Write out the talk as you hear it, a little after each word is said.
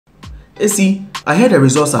AC, I heard the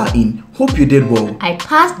results are in. Hope you did well. I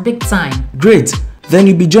passed big time. Great. Then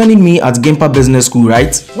you'll be joining me at GIMPA Business School,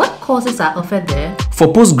 right? What courses are offered there?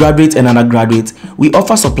 For postgraduate and undergraduate, we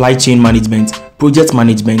offer supply chain management, project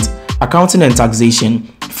management, accounting and taxation,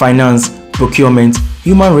 finance, procurement,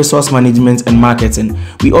 human resource management and marketing.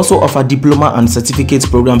 We also offer diploma and certificate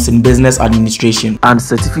programs in business administration and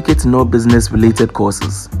certificate in all business related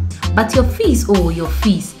courses. But your fees, your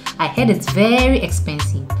fees. I heard it's very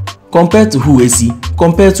expensive. Compared to who, AC?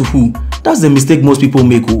 Compared to who? That's the mistake most people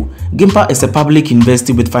make. GIMPA is a public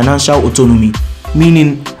university with financial autonomy,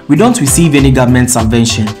 meaning we don't receive any government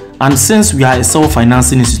subvention. And since we are a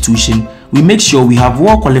self-financing institution, we make sure we have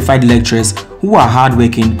well-qualified lecturers who are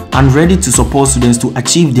hardworking and ready to support students to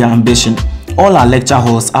achieve their ambition. All our lecture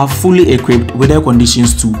halls are fully equipped with air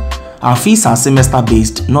conditions too. Our fees are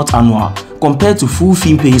semester-based, not annual, compared to full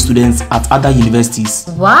fee-paying students at other universities.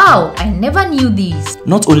 Wow, I never knew this.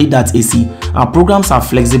 Not only that, AC, our programs are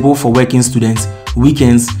flexible for working students,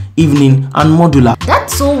 weekends, evening, and modular.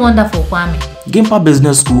 That's so wonderful, Kwame. GIMPA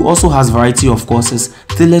Business School also has variety of courses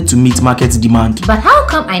tailored to meet market demand. But how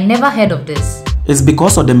come I never heard of this? It's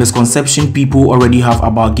because of the misconception people already have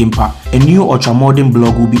about GIMPA. A new ultramodern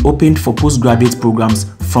blog will be opened for postgraduate programs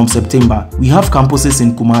from September. We have campuses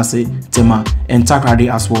in Kumasi, Tema, and Takrady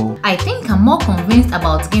as well. I think I'm more convinced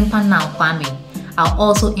about GIMPA now, Kwame. I'll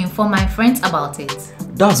also inform my friends about it.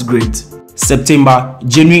 That's great. September,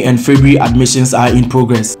 January and February admissions are in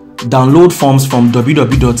progress. Download forms from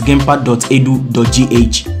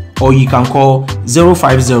www.gimpa.edu.gh or you can call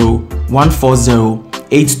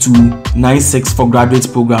 050-140-8296 for graduate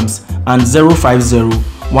programs and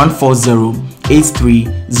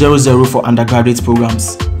 050-140-8300 for undergraduate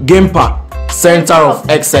programs. GIMPA, Center of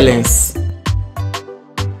Excellence.